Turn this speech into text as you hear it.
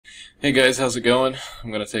Hey guys, how's it going? I'm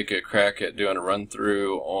going to take a crack at doing a run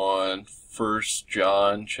through on First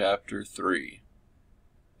John chapter 3.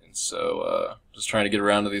 And so, just trying to get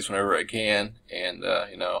around to these whenever I can. And,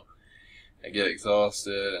 I get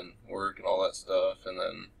exhausted and work and all that stuff. And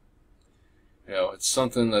then, it's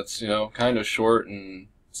something that's, kind of short and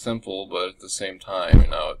simple, but at the same time,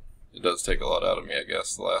 it does take a lot out of me, I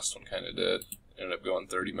guess. The last one kind of did. It ended up going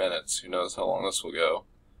 30 minutes. Who knows how long this will go.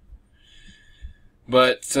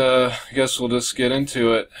 But I guess we'll just get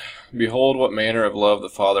into it. Behold, what manner of love the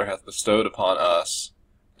Father hath bestowed upon us,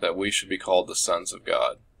 that we should be called the sons of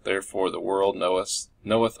God. Therefore the world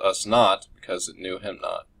knoweth us not, because it knew him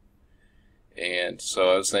not. And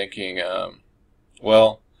so I was thinking, it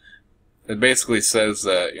basically says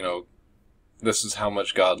that, this is how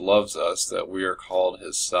much God loves us, that we are called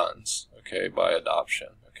his sons, okay, by adoption.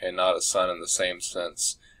 Okay, not a son in the same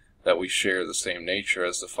sense that we share the same nature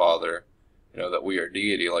as the Father, that we are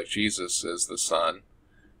deity like Jesus is the Son,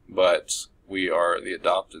 but we are the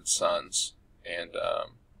adopted sons. And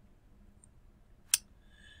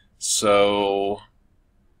so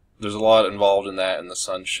there's a lot involved in that, in the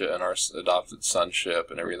sonship, and our adopted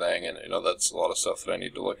sonship and everything, and that's a lot of stuff that I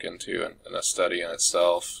need to look into and a study in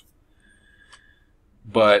itself.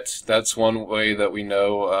 But that's one way that we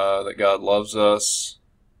know that God loves us,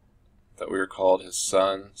 that we are called his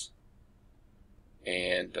sons.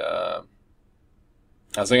 And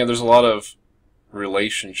I was thinking there's a lot of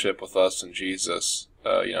relationship with us and Jesus.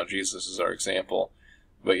 Jesus is our example.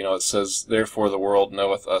 But, it says, therefore the world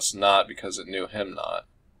knoweth us not, because it knew him not.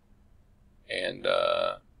 And,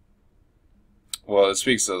 it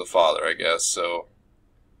speaks of the Father, I guess. So,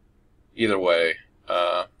 either way,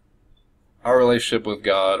 our relationship with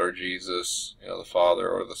God or Jesus, the Father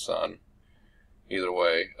or the Son, either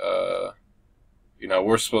way,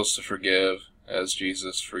 we're supposed to forgive as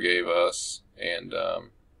Jesus forgave us. And,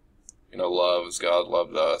 love as God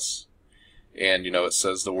loved us. And, it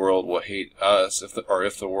says the world will hate us, if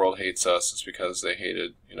the world hates us, it's because they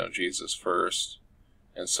hated, Jesus first.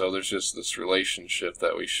 And so there's just this relationship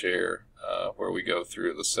that we share, where we go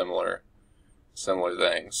through the similar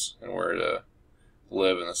things, and we're to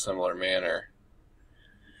live in a similar manner.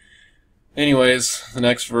 Anyways, the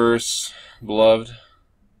next verse, beloved,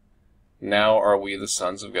 now are we the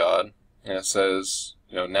sons of God. And it says,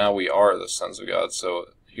 now we are the sons of God. So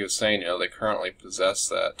he was saying, they currently possess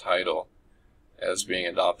that title as being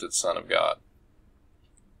adopted son of God.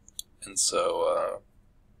 And so,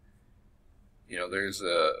 there's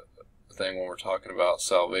a thing when we're talking about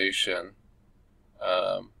salvation,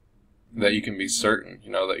 that you can be certain,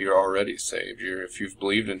 that you're already saved. If you've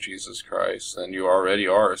believed in Jesus Christ, then you already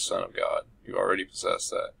are a son of God. You already possess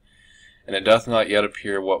that. And it doth not yet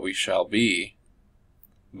appear what we shall be,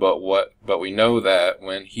 but we know that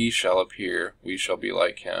when he shall appear, we shall be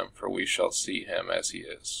like him, for we shall see him as he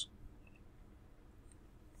is.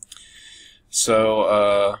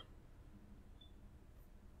 So,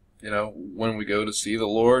 when we go to see the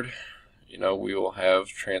Lord, we will have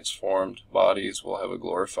transformed bodies. We'll have a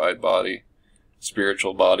glorified body,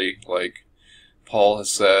 spiritual body, like Paul has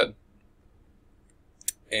said.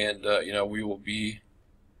 And, we will be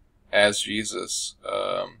as Jesus,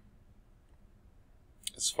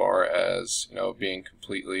 as far as, being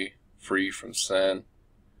completely free from sin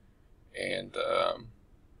and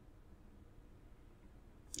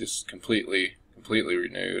just completely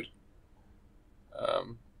renewed.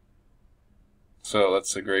 So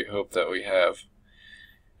that's a great hope that we have.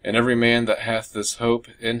 And every man that hath this hope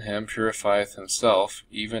in him purifieth himself,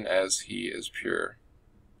 even as he is pure.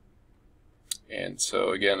 And so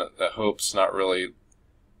again, that hope's not really,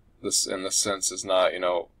 this in this sense is not,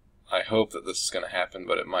 I hope that this is going to happen,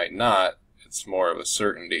 but it might not. It's more of a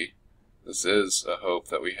certainty. This is a hope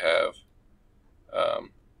that we have.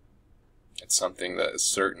 It's something that is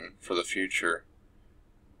certain for the future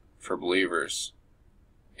for believers.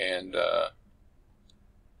 And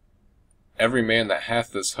every man that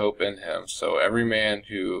hath this hope in him, so every man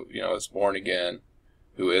who is born again,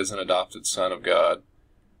 who is an adopted son of God,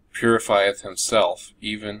 purifieth himself,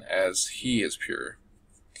 even as he is pure.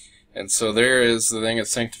 And so there is the thing of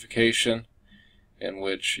sanctification, in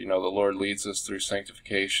which, the Lord leads us through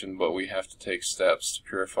sanctification, but we have to take steps to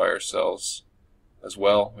purify ourselves as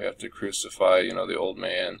well. We have to crucify, the old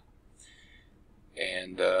man.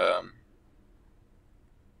 And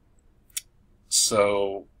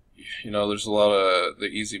so, there's a lot of the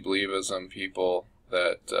easy believism people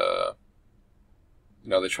that,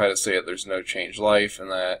 they try to say that there's no changed life and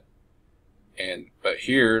that. But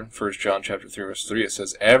here, in 1 John chapter 3, verse 3, it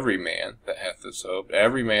says, every man that hath this hope,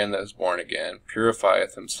 every man that is born again,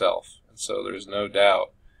 purifieth himself. And so there's no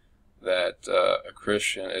doubt that a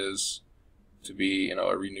Christian is to be,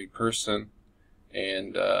 a renewed person,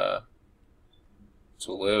 and to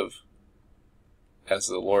live as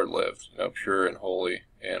the Lord lived, pure and holy,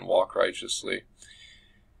 and walk righteously.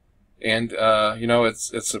 And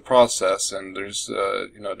it's a process, and there's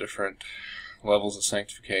different levels of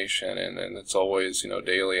sanctification, and it's always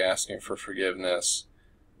daily asking for forgiveness,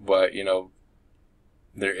 but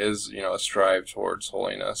there is a strive towards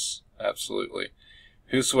holiness, absolutely.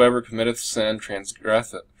 Whosoever committeth sin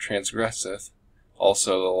transgresseth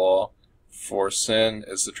also the law, for sin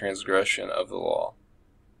is the transgression of the law.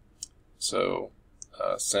 So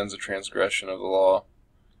sin's a transgression of the law.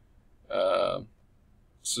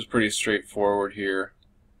 This is pretty straightforward here.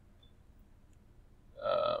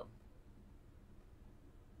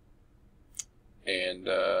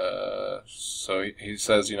 So he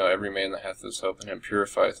says, every man that hath this hope in him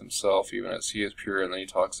purifieth himself, even as he is pure. And then he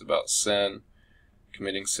talks about sin.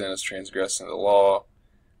 Committing sin is transgressing the law.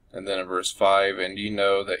 And then in verse 5, and ye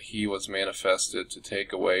know that he was manifested to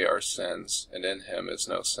take away our sins, and in him is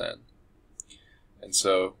no sin. And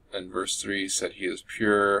so in verse 3 he said he is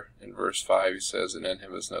pure. In verse 5 he says, and in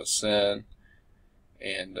him is no sin.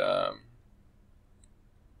 And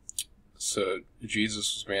so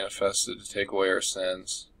Jesus was manifested to take away our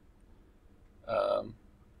sins.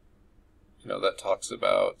 That talks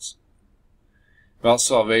about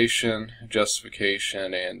salvation,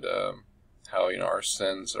 justification, and how our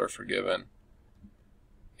sins are forgiven.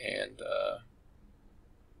 And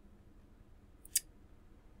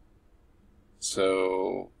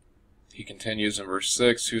so he continues in verse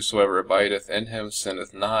 6, whosoever abideth in him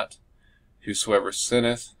sinneth not. Whosoever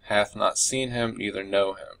sinneth hath not seen him, neither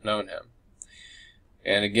known him.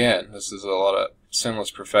 And again, this is a lot of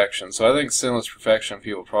sinless perfection. So I think sinless perfection,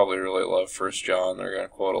 people probably really love 1 John. They're going to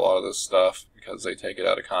quote a lot of this stuff because they take it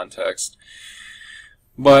out of context.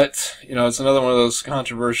 But, it's another one of those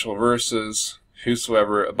controversial verses.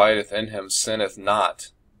 Whosoever abideth in him sinneth not.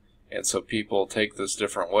 And so people take this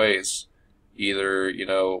different ways. Either,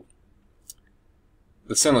 the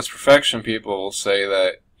sinless perfection people will say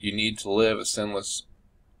that you need to live a sinless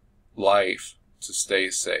life to stay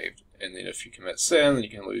saved. And then if you commit sin, then you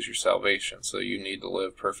can lose your salvation. So you need to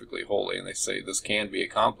live perfectly holy. And they say this can be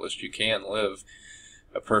accomplished. You can live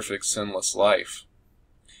a perfect sinless life.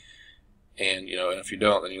 And, and if you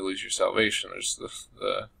don't, then you lose your salvation. There's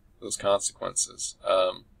those consequences.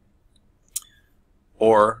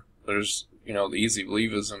 Or there's, the easy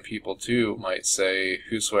believism people too might say,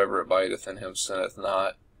 whosoever abideth in him sinneth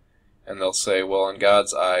not. And they'll say, well, in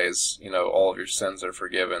God's eyes, all of your sins are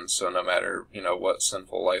forgiven. So no matter, what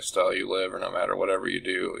sinful lifestyle you live, or no matter whatever you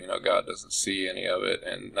do, God doesn't see any of it,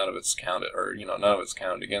 and none of it's counted, or, none of it's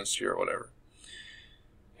counted against you or whatever.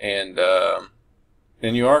 And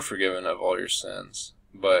then you are forgiven of all your sins.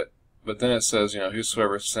 But then it says,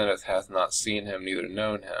 whosoever sinneth hath not seen him, neither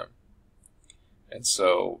known him. And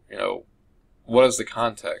so, what is the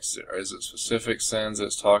context? Is it specific sins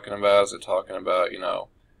it's talking about? Is it talking about,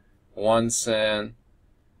 one sin?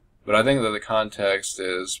 But I think that the context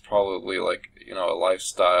is probably like, a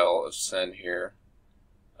lifestyle of sin here.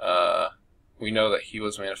 We know that he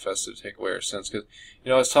was manifested to take away our sins. Because,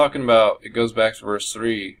 it's talking about, it goes back to verse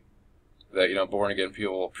 3, that, born again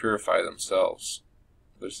people will purify themselves.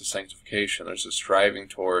 There's the sanctification. There's the striving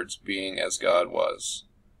towards being as God was.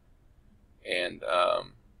 And,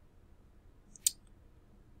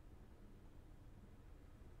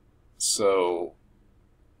 so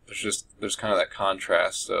there's kind of that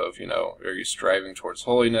contrast of, are you striving towards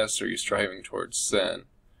holiness, or are you striving towards sin?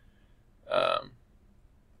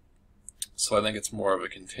 So I think it's more of a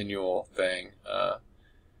continual thing.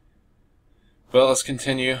 But let's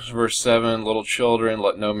continue. Verse 7, little children,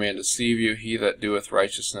 let no man deceive you. He that doeth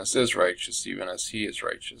righteousness is righteous, even as he is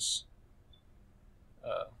righteous.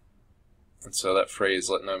 And so that phrase,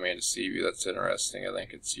 let no man deceive you, that's interesting. I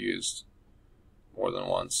think it's used more than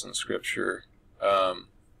once in Scripture.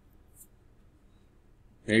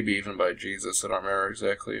 Maybe even by Jesus. I don't remember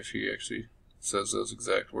exactly if he actually says those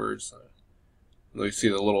exact words. We see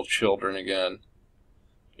the little children again.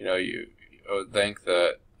 You would think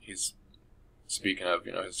that he's speaking of,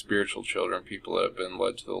 his spiritual children, people that have been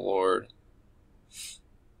led to the Lord.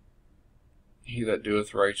 He that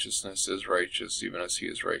doeth righteousness is righteous, even as he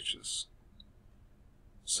is righteous.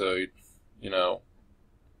 So,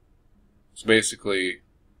 it's basically,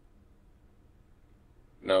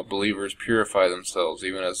 believers purify themselves,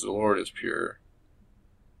 even as the Lord is pure.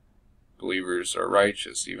 Believers are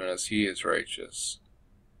righteous, even as he is righteous.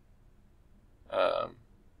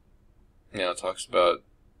 It talks about,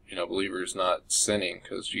 believers not sinning,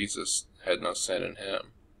 because Jesus had no sin in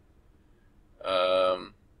him.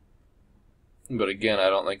 But again, I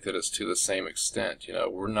don't think that it's to the same extent.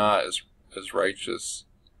 We're not as righteous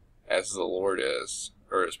as the Lord is,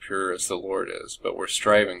 or as pure as the Lord is, but we're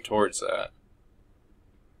striving towards that.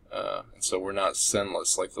 And so we're not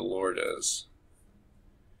sinless like the Lord is.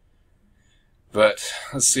 But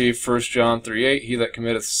let's see, 1 John 3:8, he that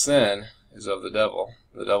committeth sin is of the devil.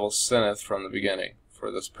 The devil sinneth from the beginning. For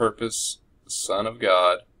this purpose the Son of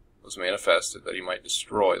God was manifested, that he might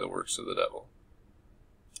destroy the works of the devil.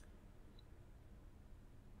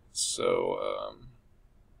 So,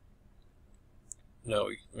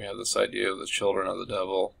 we have this idea of the children of the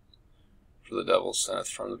devil. For the devil sinneth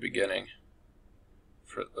from the beginning.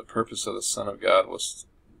 For the purpose of the Son of God was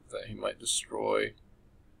that he might destroy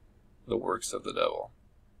the works of the devil.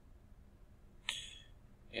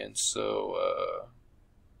 And so,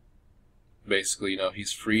 basically,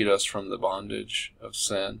 he's freed us from the bondage of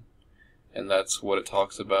sin. And that's what it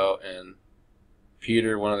talks about in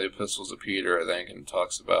Peter, one of the epistles of Peter, I think, and it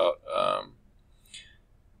talks about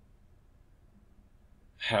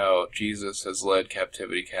how Jesus has led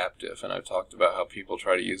captivity captive. And I've talked about how people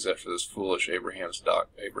try to use that for this foolish Abraham's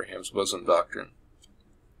bosom doctrine.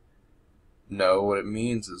 No, what it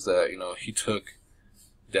means is that, he took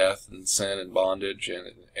death and sin and bondage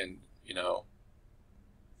and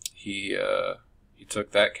he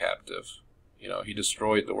took that captive. He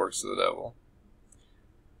destroyed the works of the devil.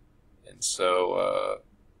 And so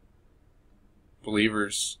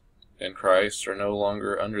believers in Christ are no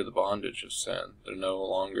longer under the bondage of sin. They're no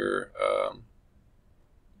longer,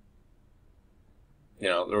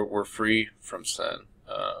 we're free from sin.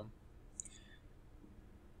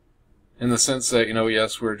 In the sense that,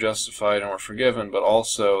 yes, we're justified and we're forgiven, but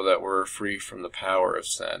also that we're free from the power of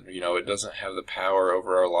sin. It doesn't have the power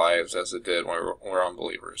over our lives as it did when we're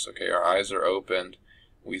unbelievers. Okay, our eyes are opened.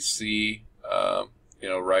 We see,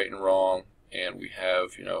 right and wrong, and we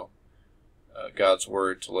have, God's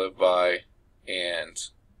word to live by, and,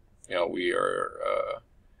 we are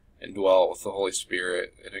indwelt with the Holy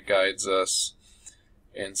Spirit, and it guides us.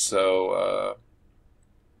 And so,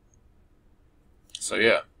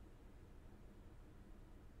 yeah.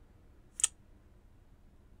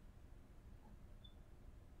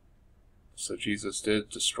 So Jesus did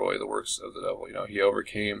destroy the works of the devil. He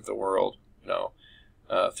overcame the world,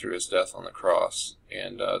 through his death on the cross.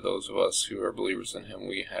 And those of us who are believers in him,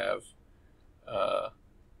 we have,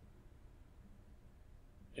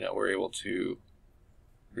 we're able to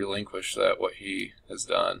relinquish what he has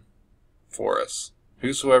done for us.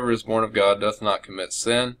 Whosoever is born of God doth not commit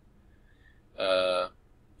sin.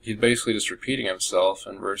 He's basically just repeating himself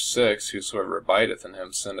in verse 6, whosoever abideth in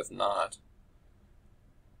him sinneth not.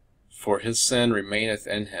 For his sin remaineth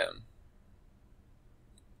in him.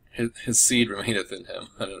 His seed remaineth in him.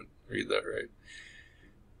 I didn't read that right.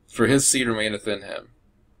 For his seed remaineth in him.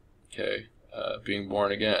 Okay, being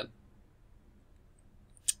born again.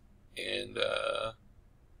 And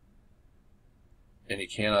he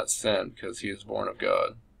cannot sin because he is born of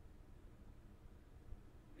God.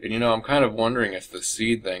 And I'm kind of wondering if the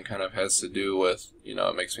seed thing kind of has to do with,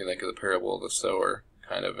 it makes me think of the parable of the sower.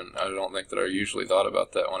 Kind of, and I don't think that I usually thought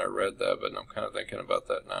about that when I read that, but I'm kind of thinking about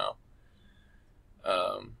that now.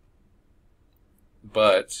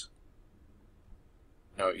 But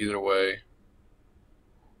either way,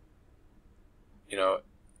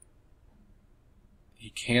 he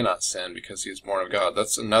cannot sin because he is born of God.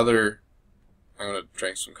 That's another. I'm going to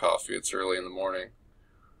drink some coffee. It's early in the morning.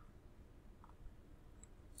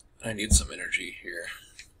 I need some energy here.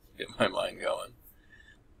 Get my mind going.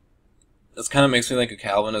 This kind of makes me think of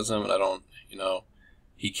Calvinism, and I don't,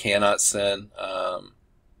 he cannot sin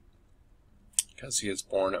because he is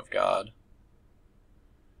born of God.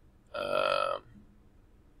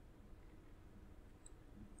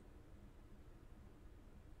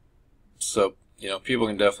 So, people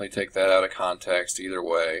can definitely take that out of context either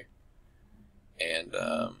way. And,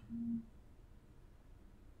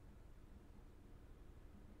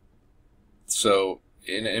 so,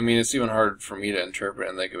 I mean, it's even hard for me to interpret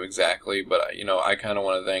and think of exactly, but, I kind of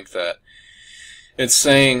want to think that it's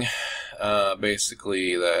saying,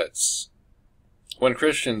 basically, that when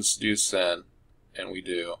Christians do sin, and we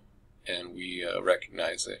do, and we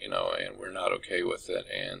recognize it, and we're not okay with it,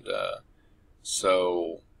 and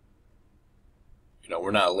so, we're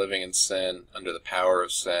not living in sin under the power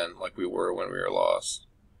of sin like we were when we were lost,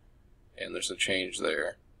 and there's a change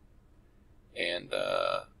there, and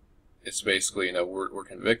it's basically, we're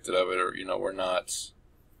convicted of it, or, we're not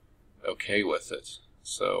okay with it.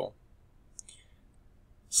 So,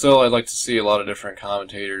 still, I'd like to see a lot of different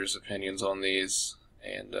commentators' opinions on these,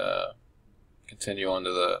 and continue on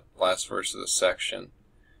to the last verse of this section.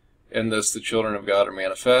 In this the children of God are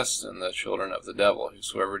manifest, and the children of the devil.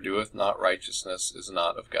 Whosoever doeth not righteousness is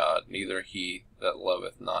not of God, neither he that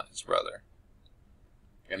loveth not his brother.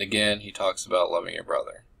 And again, he talks about loving your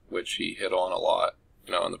brother, which he hit on a lot,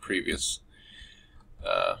 in the previous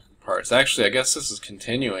parts. Actually, I guess this is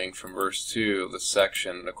continuing from verse 2 of the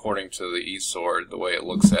section. According to the eSword, the way it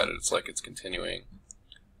looks at it, it's like it's continuing.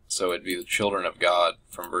 So it'd be the children of God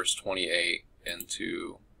from verse 28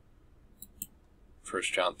 into 1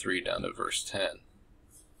 John 3 down to verse 10.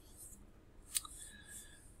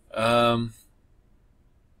 And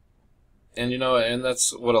and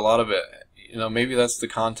that's what a lot of it, maybe that's the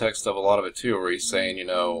context of a lot of it too, where he's saying,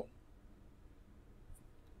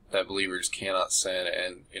 that believers cannot sin,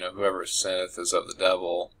 and, whoever sinneth is of the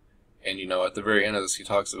devil. And, at the very end of this, he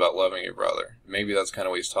talks about loving your brother. Maybe that's kind of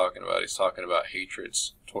what he's talking about. He's talking about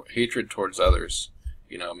hatred towards others.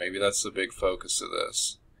 Maybe that's the big focus of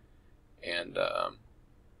this. And,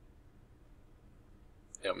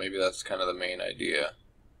 maybe that's kind of the main idea,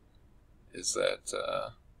 is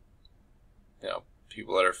that,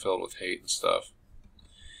 people that are filled with hate and stuff.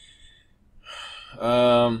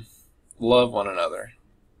 Love one another.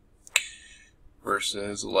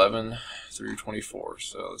 Verses 11 through 24.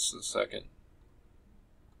 So this is the second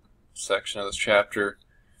section of this chapter.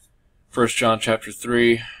 1 John chapter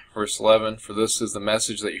 3, verse 11. For this is the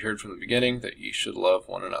message that you heard from the beginning, that ye should love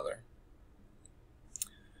one another.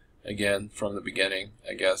 Again, from the beginning,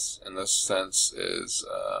 I guess, in this sense, is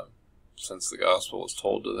since the gospel was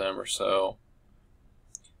told to them or so.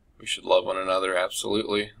 We should love one another,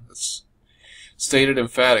 absolutely. It's stated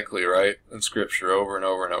emphatically, right, in Scripture over and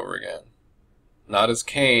over and over again. Not as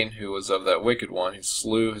Cain, who was of that wicked one, who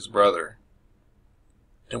slew his brother.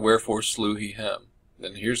 And wherefore slew he him?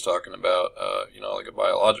 Then here's talking about, like a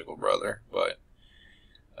biological brother, but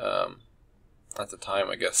at the time,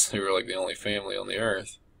 I guess, they were like the only family on the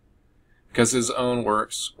earth. Because his own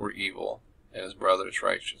works were evil, and his brother's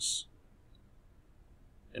righteous.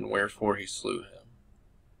 And wherefore he slew him?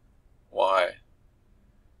 Why?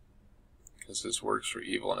 Because his works were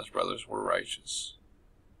evil, and his brothers were righteous.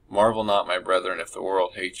 Marvel not, my brethren, if the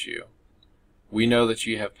world hates you. We know that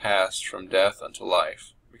ye have passed from death unto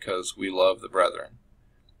life, because we love the brethren.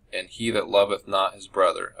 And he that loveth not his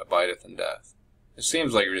brother abideth in death. It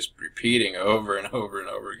seems like you're just repeating over and over and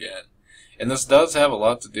over again. And this does have a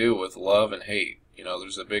lot to do with love and hate.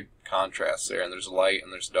 There's a big contrast there, and there's light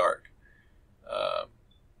and there's dark.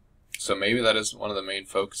 So maybe that is one of the main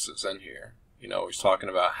focuses in here. He's talking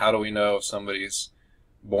about how do we know if somebody's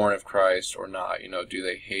born of Christ or not? Do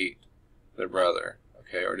they hate their brother?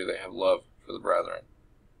 Okay, or do they have love for the brethren?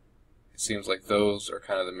 It seems like those are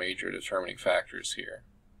kind of the major determining factors here.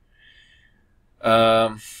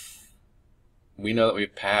 We know that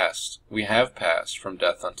we have passed from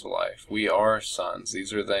death unto life. We are sons.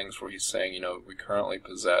 These are things where he's saying, we currently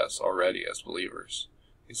possess already as believers.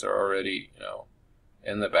 These are already,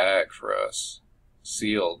 in the bag for us,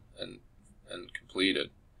 sealed and completed,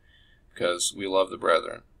 because we love the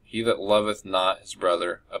brethren. He that loveth not his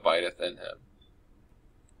brother abideth in him.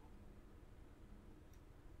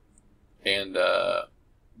 And,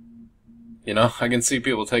 I can see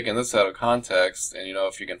people taking this out of context, and,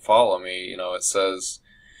 if you can follow me, it says,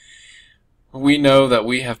 we know that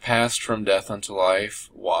we have passed from death unto life.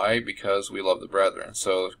 Why? Because we love the brethren.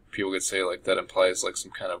 So people could say, like, that implies, like,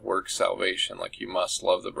 some kind of work salvation, like you must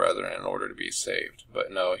love the brethren in order to be saved.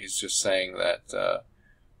 But no, he's just saying that,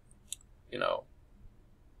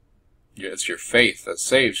 it's your faith that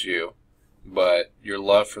saves you, but your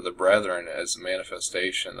love for the brethren is a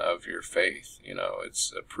manifestation of your faith.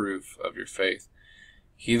 It's a proof of your faith.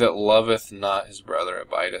 He that loveth not his brother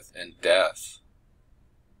abideth in death.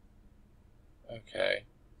 Okay,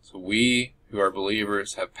 so we who are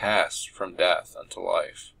believers have passed from death unto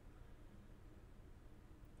life.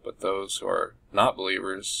 But those who are not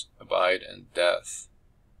believers abide in death.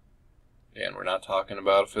 And we're not talking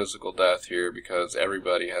about a physical death here, because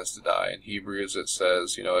everybody has to die. In Hebrews it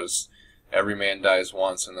says, it is every man dies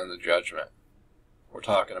once and then the judgment. We're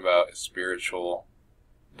talking about a spiritual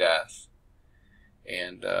death.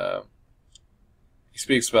 And he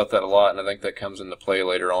speaks about that a lot, and I think that comes into play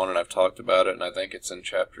later on, and I've talked about it, and I think it's in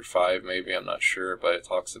chapter 5 maybe, I'm not sure, but it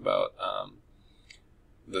talks about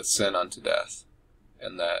the sin unto death.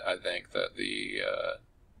 And that I think that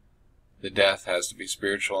the death has to be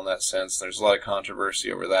spiritual in that sense. There's a lot of controversy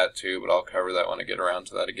over that too, but I'll cover that when I get around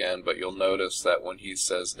to that again. But you'll notice that when he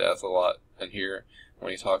says death a lot in here,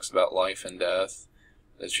 when he talks about life and death,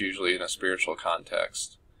 it's usually in a spiritual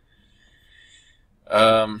context.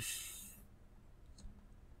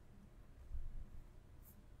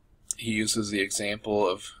 He uses the example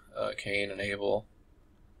of Cain and Abel.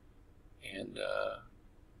 And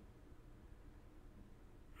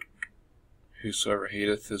whosoever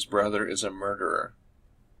hateth his brother is a murderer.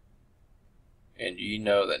 And ye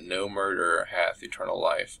know that no murderer hath eternal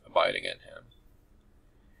life abiding in him.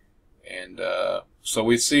 And so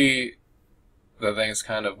we see the things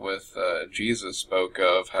kind of with Jesus spoke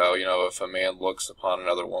of how, if a man looks upon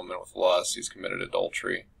another woman with lust, he's committed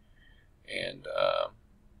adultery. And,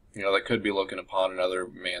 that could be looking upon another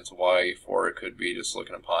man's wife, or it could be just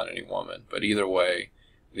looking upon any woman. But either way,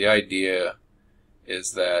 the idea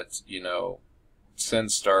is that, sin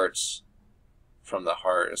starts from the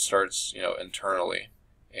heart. It starts, internally,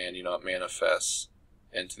 and, it manifests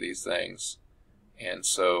into these things. And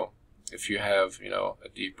so if you have, a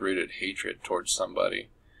deep-rooted hatred towards somebody,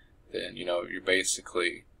 then, you're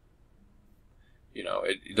basically,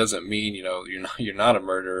 it doesn't mean, you're not a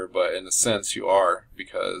murderer, but in a sense you are,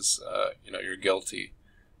 because, you're guilty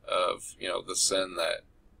of, the sin that,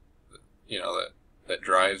 that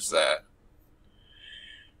drives that.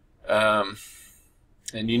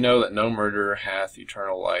 And you know that no murderer hath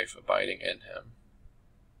eternal life abiding in him.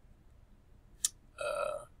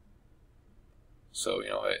 So,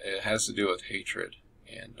 it has to do with hatred.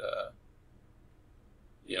 And,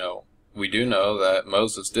 we do know that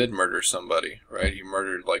Moses did murder somebody, right? He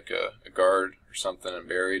murdered like a guard or something and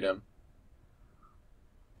buried him.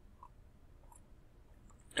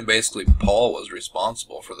 And basically, Paul was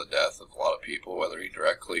responsible for the death of a lot of people, whether he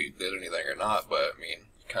directly did anything or not. But, he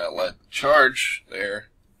kind of led the charge there.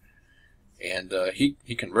 And he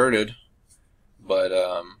converted. But,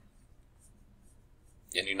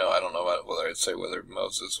 and I don't know whether I'd say whether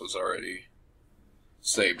Moses was already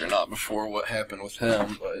saved or not before what happened with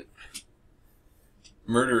him. But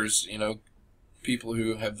murderers, people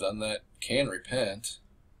who have done that can repent.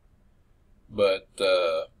 But,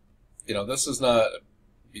 this is not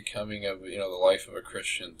becoming of, the life of a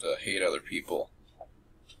Christian to hate other people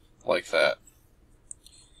like that.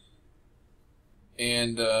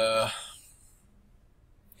 And,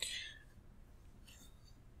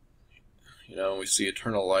 we see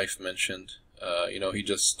eternal life mentioned. He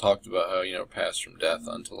just talked about how, passed from death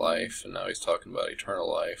unto life, and now he's talking about eternal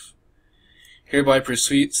life. Hereby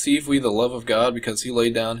perceive we the love of God, because he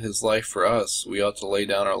laid down his life for us. We ought to lay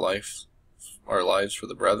down our lives for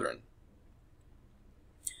the brethren.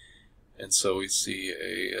 And so we see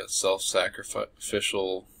a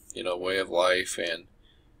self-sacrificial, way of life. And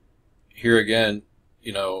here again,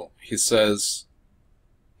 he says,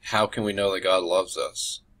 how can we know that God loves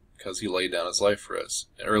us? Because he laid down his life for us.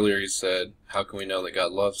 And earlier he said, how can we know that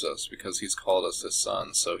God loves us? Because he's called us his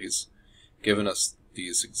son. So he's given us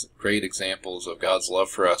these great examples of God's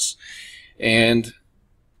love for us. And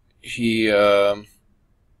he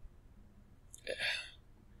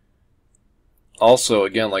also,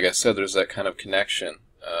 again, like I said, there's that kind of connection.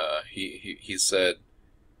 He said,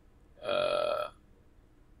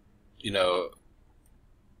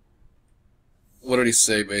 what did he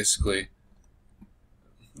say basically?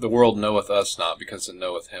 The world knoweth us not, because it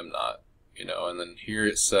knoweth him not. And then here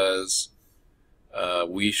it says,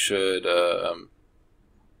 we should,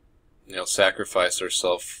 sacrifice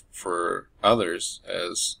ourselves for others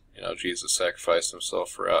as, Jesus sacrificed himself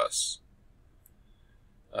for us.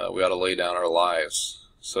 We ought to lay down our lives.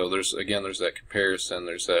 So there's that comparison,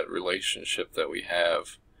 there's that relationship that we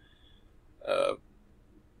have. A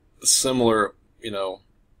similar,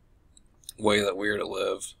 way that we are to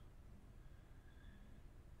live.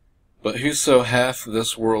 But whoso hath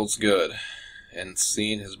this world's good, and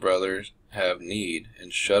seen his brother have need,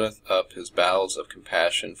 and shutteth up his bowels of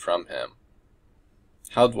compassion from him,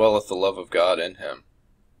 how dwelleth the love of God in him?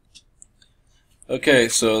 Okay,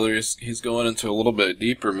 so he's going into a little bit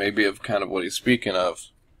deeper, maybe, of kind of what he's speaking of.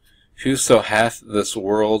 Whoso hath this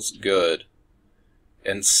world's good,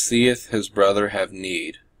 and seeth his brother have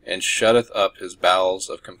need, and shutteth up his bowels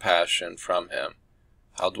of compassion from him,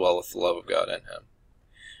 how dwelleth the love of God in him?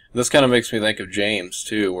 This kind of makes me think of James,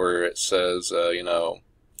 too, where it says,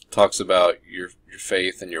 talks about your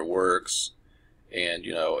faith and your works. And,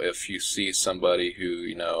 if you see somebody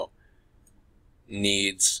who,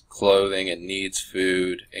 needs clothing and needs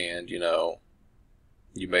food, and,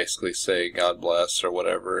 you basically say, God bless, or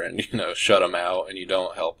whatever, and, shut them out, and you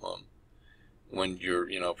don't help them when you're,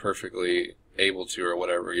 perfectly able to, or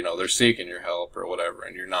whatever. They're seeking your help, or whatever,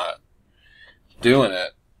 and you're not doing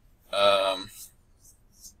it.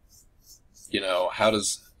 How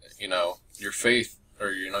does, your faith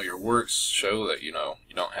or, your works show that, you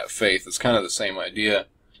don't have faith? It's kind of the same idea.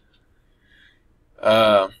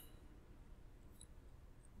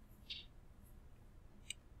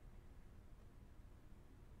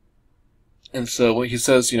 And so when he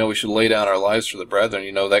says, we should lay down our lives for the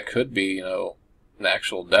brethren, that could be, an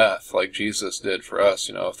actual death like Jesus did for us,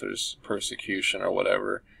 if there's persecution or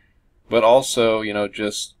whatever. But also,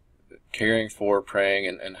 just caring for,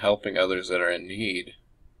 praying, and helping others that are in need.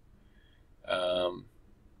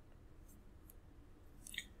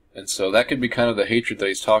 And so that could be kind of the hatred that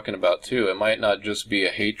he's talking about too. It might not just be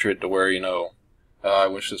a hatred to where, oh, I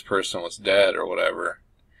wish this person was dead or whatever,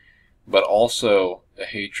 but also a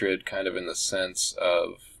hatred kind of in the sense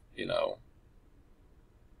of,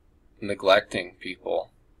 neglecting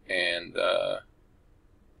people and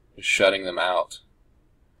shutting them out,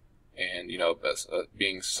 and,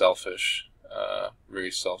 being selfish,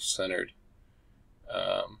 very self-centered.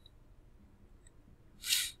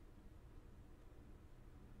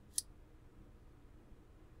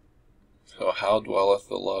 So how dwelleth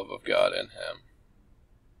the love of God in him?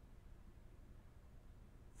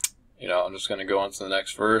 I'm just going to go on to the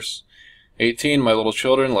next verse. 18, my little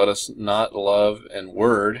children, let us not love in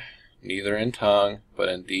word, neither in tongue, but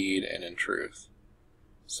in deed and in truth,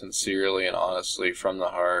 sincerely and honestly from the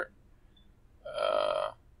heart.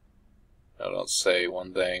 Don't say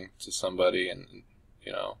one thing to somebody and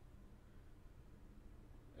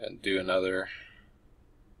and do another.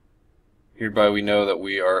 Hereby we know that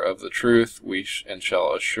we are of the truth, and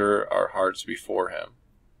shall assure our hearts before him.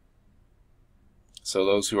 So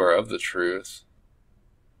those who are of the truth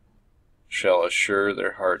shall assure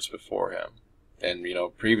their hearts before him. And,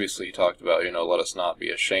 previously he talked about, let us not be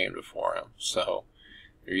ashamed before him. So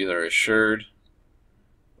you're either assured,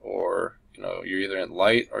 or, you're either in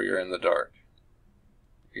light or you're in the dark.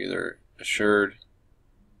 You're either assured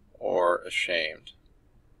or ashamed.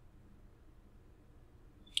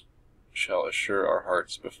 Shall assure our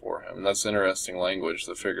hearts before him. And that's interesting language,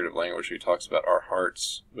 the figurative language. He talks about our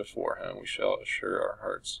hearts before him. We shall assure our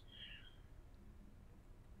hearts.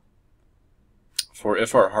 For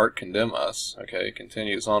if our heart condemn us, okay,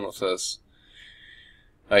 continues on with this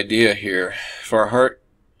idea here. If our heart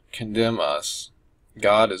condemn us,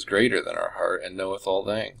 God is greater than our heart and knoweth all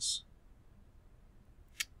things.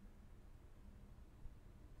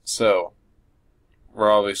 So,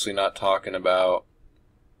 we're obviously not talking about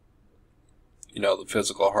the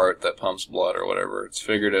physical heart that pumps blood or whatever. It's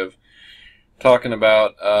figurative. Talking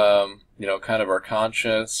about, kind of our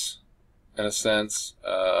conscience, in a sense,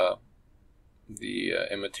 the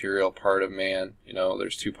immaterial part of man.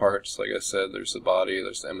 There's two parts, like I said. There's the body,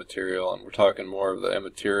 there's the immaterial, and we're talking more of the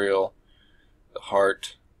immaterial, the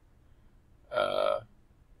heart, the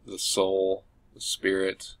soul, the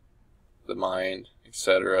spirit, the mind,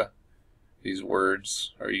 etc. These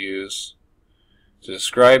words are used to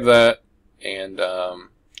describe that. And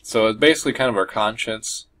so it's basically kind of our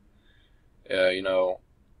conscience.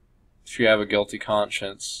 If you have a guilty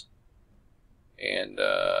conscience, and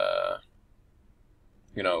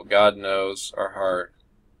God knows our heart,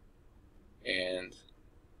 and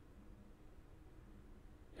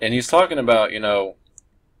he's talking about,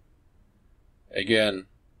 again,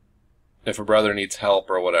 if a brother needs help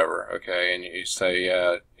or whatever, okay, and you say,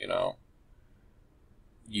 yeah,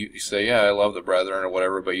 you say, yeah, I love the brethren or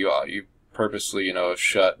whatever, but you purposely,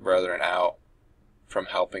 shut brethren out from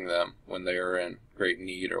helping them when they are in great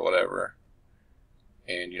need or whatever.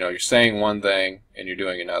 And, you're saying one thing and you're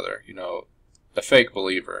doing another. A fake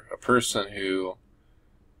believer, a person who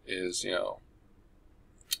is,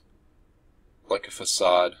 like a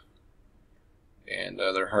facade, and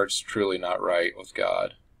their heart's truly not right with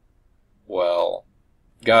God. Well,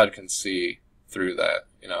 God can see through that,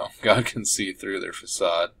 God can see through their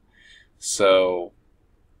facade. So,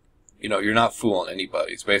 you're not fooling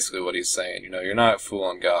anybody. It's basically what he's saying. You're not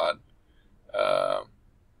fooling God.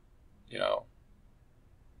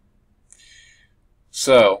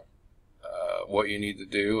 So, what you need to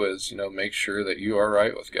do is, make sure that you are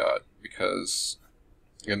right with God, because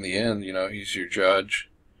in the end, he's your judge,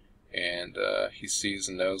 and he sees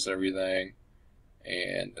and knows everything,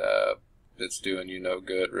 and it's doing you no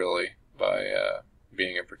good, really, by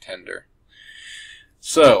being a pretender.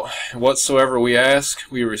 So, whatsoever we ask,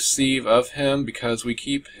 we receive of him, because we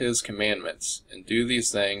keep his commandments, and do these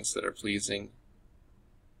things that are pleasing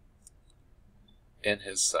in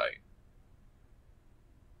his sight.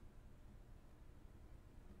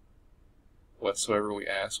 Whatsoever we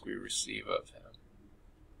ask, we receive of him,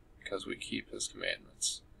 because we keep his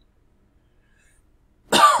commandments.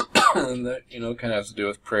 And that, kind of has to do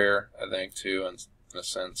with prayer, I think, too, in a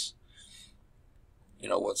sense.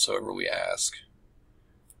 Whatsoever we ask.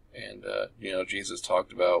 And, Jesus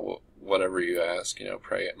talked about whatever you ask,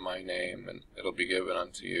 pray it in my name, and it'll be given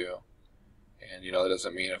unto you. And, that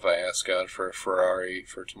doesn't mean if I ask God for a Ferrari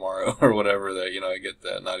for tomorrow or whatever that, I get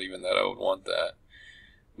that. Not even that I would want that.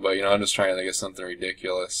 But, I'm just trying to think of something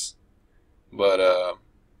ridiculous. But,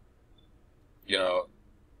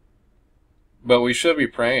 but we should be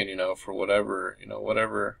praying, for whatever,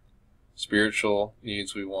 whatever spiritual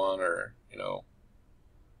needs we want, or,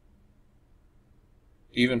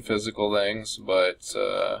 even physical things. But,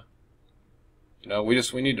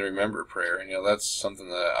 we need to remember prayer. And, that's something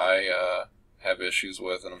that I have issues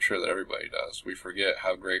with, and I'm sure that everybody does. We forget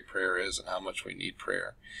how great prayer is and how much we need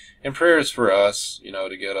prayer. And prayer is for us,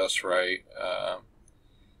 to get us right.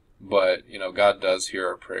 But, God does hear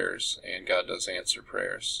our prayers, and God does answer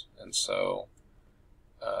prayers. And so,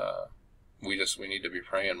 we need to be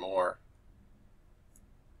praying more,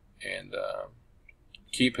 and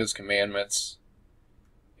keep His commandments.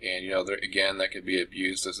 And, again, that could be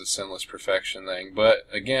abused as a sinless perfection thing. But,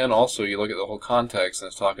 again, also, you look at the whole context, and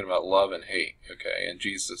it's talking about love and hate, okay? And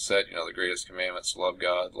Jesus said, the greatest commandments, love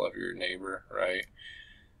God, love your neighbor, right?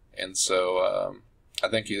 And so, I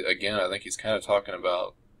think he's kind of talking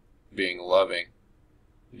about being loving,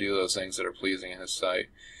 do those things that are pleasing in His sight.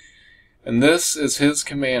 And this is His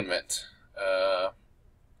commandment,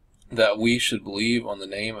 that we should believe on the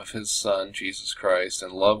name of His Son, Jesus Christ,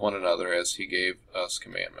 and love one another as He gave us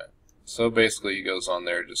commandment. So basically he goes on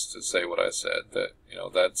there just to say what I said, that,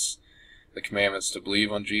 that's the commandments, to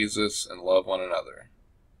believe on Jesus and love one another.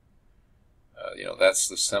 That's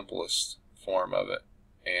the simplest form of it.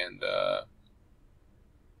 And I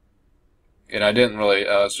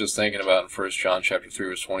was just thinking about in 1 John chapter 3,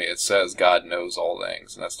 verse 20, it says God knows all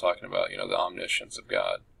things, and that's talking about, the omniscience of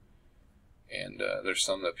God. And there's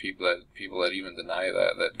some people that even deny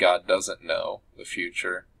that God doesn't know the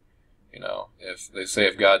future. If they say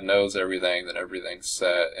if God knows everything, then everything's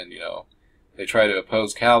set. And, they try to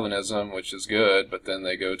oppose Calvinism, which is good, but then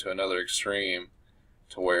they go to another extreme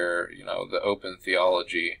to where, the open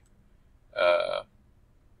theology, they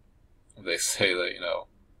say that,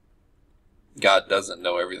 God doesn't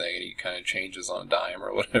know everything and He kind of changes on a dime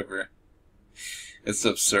or whatever. It's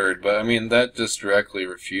absurd, but I mean, that just directly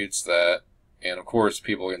refutes that. And of course,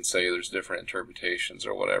 people can say there's different interpretations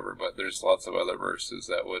or whatever, but there's lots of other verses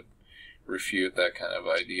that would refute that kind of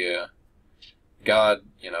idea. God,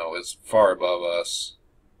 is far above us,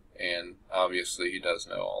 and obviously He does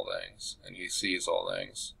know all things, and He sees all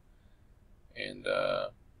things. And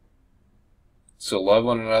so love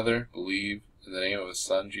one another, believe in the name of His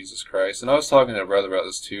Son, Jesus Christ. And I was talking to a brother about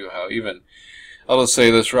this too, how even, I'll just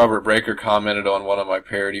say this, Robert Breaker commented on one of my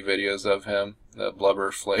parody videos of him, the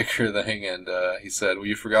blubber flaker thing, and he said, well,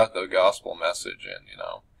 you forgot the gospel message. And,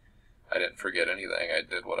 I didn't forget anything. I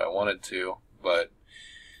did what I wanted to. But,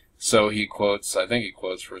 so he quotes, I think he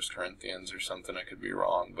quotes 1 Corinthians or something, I could be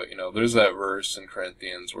wrong, but, there's that verse in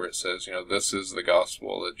Corinthians where it says, this is the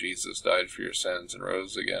gospel, that Jesus died for your sins and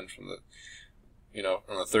rose again from the,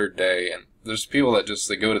 on the third day. And there's people that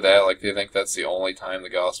they go to that, like they think that's the only time the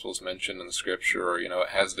gospel is mentioned in the scripture, or, it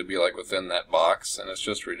has to be like within that box, and it's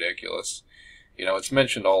just ridiculous. It's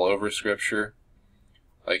mentioned all over scripture,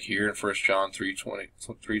 like here in 1 John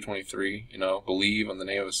 3:23, believe in the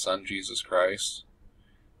name of His Son, Jesus Christ.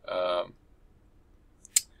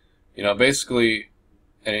 Basically,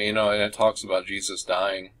 and, and it talks about Jesus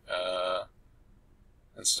dying,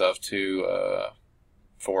 and stuff too,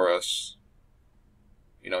 for us.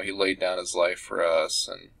 He laid down His life for us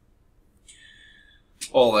and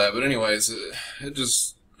all that. But anyways, it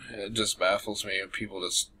just baffles me when people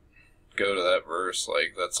just go to that verse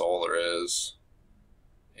like that's all there is.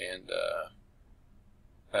 And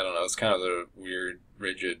I don't know, it's kind of the weird,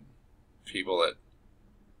 rigid people that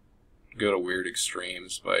go to weird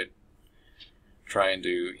extremes by trying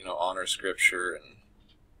to, honor Scripture and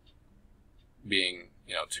being,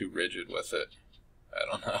 too rigid with it. I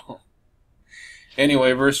don't know.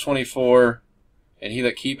 Anyway, verse 24, and he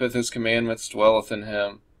that keepeth His commandments dwelleth in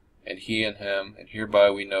Him, and He in him, and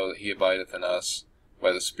hereby we know that He abideth in us,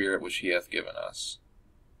 by the Spirit which He hath given us.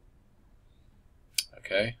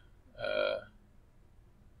 Okay?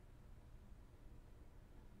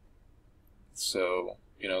 So,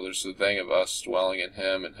 there's the thing of us dwelling in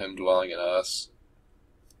Him and Him dwelling in us.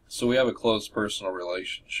 So we have a close personal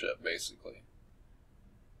relationship, basically.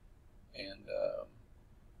 And,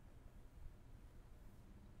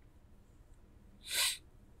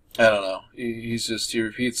 I don't know. He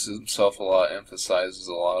repeats himself a lot, emphasizes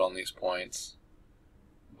a lot on these points.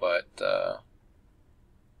 But,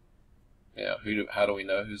 how do we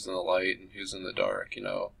know who's in the light and who's in the dark?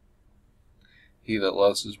 He that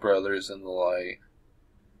loves his brother is in the light.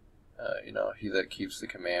 He that keeps the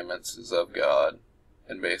commandments is of God.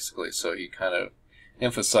 And basically, so he kind of,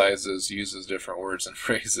 uses different words and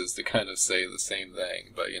phrases to kind of say the same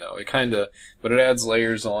thing, but it adds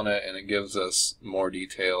layers on it, and it gives us more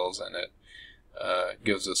details, and it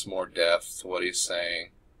gives us more depth to what he's saying.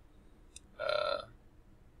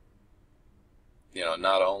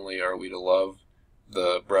 Not only are we to love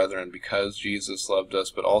the brethren because Jesus loved us,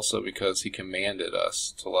 but also because he commanded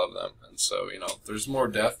us to love them. And so, there's more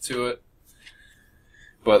depth to it.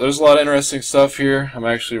 But there's a lot of interesting stuff here. I'm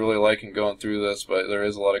actually really liking going through this, but there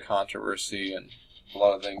is a lot of controversy and a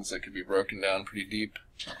lot of things that could be broken down pretty deep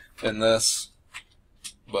in this.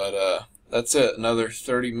 But that's it. Another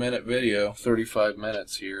 30-minute video, 35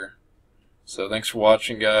 minutes here. So thanks for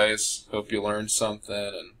watching, guys. Hope you learned something,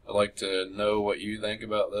 and I'd like to know what you think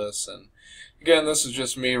about this. And again, this is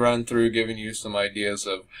just me running through, giving you some ideas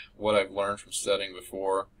of what I've learned from studying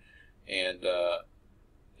before. And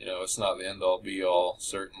it's not the end-all be-all,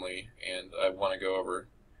 certainly, and I want to go over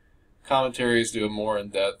commentaries, do a more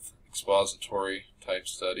in-depth expository type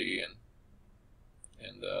study,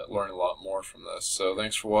 and learn a lot more from this. So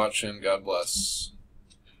thanks for watching. God bless.